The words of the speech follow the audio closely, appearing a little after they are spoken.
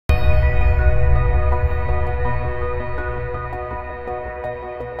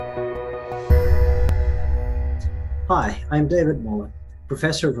Hi, I'm David Muller,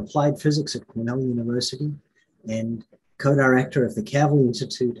 Professor of Applied Physics at Cornell University and co-director of the Kavli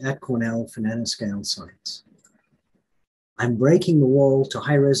Institute at Cornell for Nanoscale Science. I'm breaking the wall to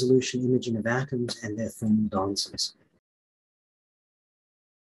high-resolution imaging of atoms and their thermal dances.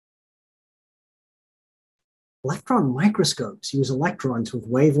 Electron microscopes use electrons with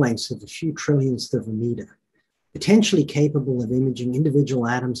wavelengths of a few trillionths of a meter, potentially capable of imaging individual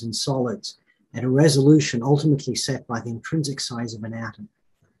atoms and solids at a resolution ultimately set by the intrinsic size of an atom.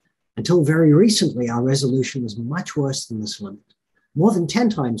 Until very recently, our resolution was much worse than this limit, more than 10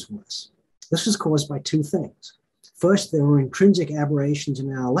 times worse. This was caused by two things. First, there were intrinsic aberrations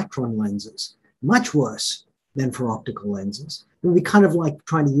in our electron lenses, much worse than for optical lenses. It would be kind of like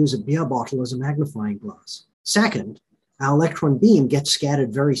trying to use a beer bottle as a magnifying glass. Second, our electron beam gets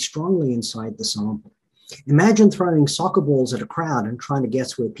scattered very strongly inside the sample. Imagine throwing soccer balls at a crowd and trying to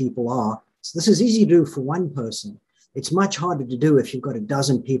guess where people are. So this is easy to do for one person. It's much harder to do if you've got a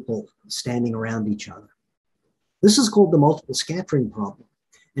dozen people standing around each other. This is called the multiple scattering problem,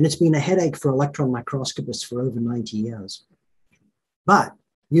 and it's been a headache for electron microscopists for over 90 years. But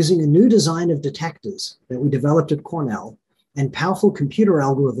using a new design of detectors that we developed at Cornell and powerful computer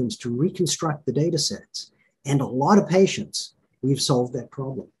algorithms to reconstruct the data sets and a lot of patience, we've solved that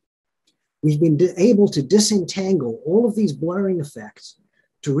problem. We've been able to disentangle all of these blurring effects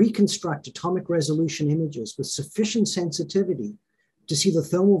to reconstruct atomic resolution images with sufficient sensitivity to see the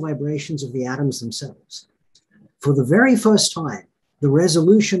thermal vibrations of the atoms themselves. For the very first time, the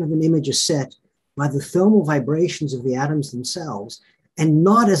resolution of an image is set by the thermal vibrations of the atoms themselves and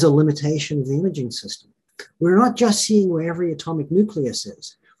not as a limitation of the imaging system. We're not just seeing where every atomic nucleus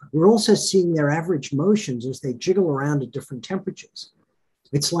is, we're also seeing their average motions as they jiggle around at different temperatures.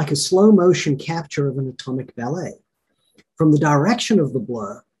 It's like a slow motion capture of an atomic ballet. From the direction of the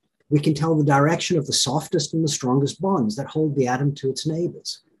blur, we can tell the direction of the softest and the strongest bonds that hold the atom to its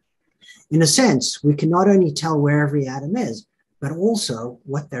neighbors. In a sense, we can not only tell where every atom is, but also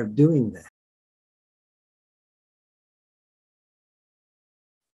what they're doing there.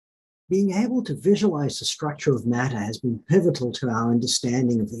 Being able to visualize the structure of matter has been pivotal to our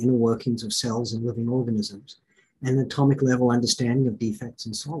understanding of the inner workings of cells and living organisms, and an atomic level understanding of defects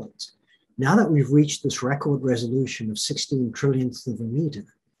in solids. Now that we've reached this record resolution of 16 trillionths of a meter,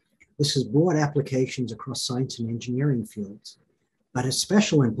 this has broad applications across science and engineering fields, but has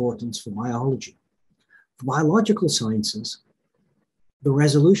special importance for biology. For biological sciences, the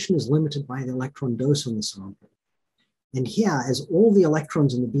resolution is limited by the electron dose on the sample. And here, as all the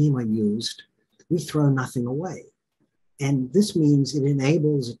electrons in the beam are used, we throw nothing away. And this means it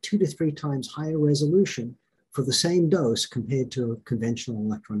enables a 2 to 3 times higher resolution for the same dose compared to a conventional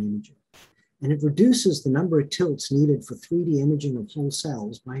electron imaging. And it reduces the number of tilts needed for 3D imaging of whole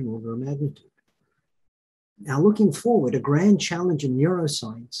cells by an order of magnitude. Now, looking forward, a grand challenge in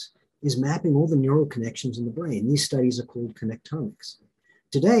neuroscience is mapping all the neural connections in the brain. These studies are called connectomics.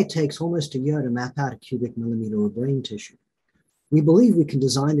 Today, it takes almost a year to map out a cubic millimeter of brain tissue. We believe we can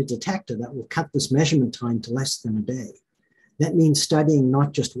design a detector that will cut this measurement time to less than a day. That means studying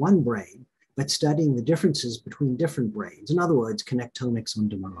not just one brain, but studying the differences between different brains. In other words, connectomics on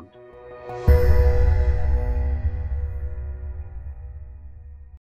demand.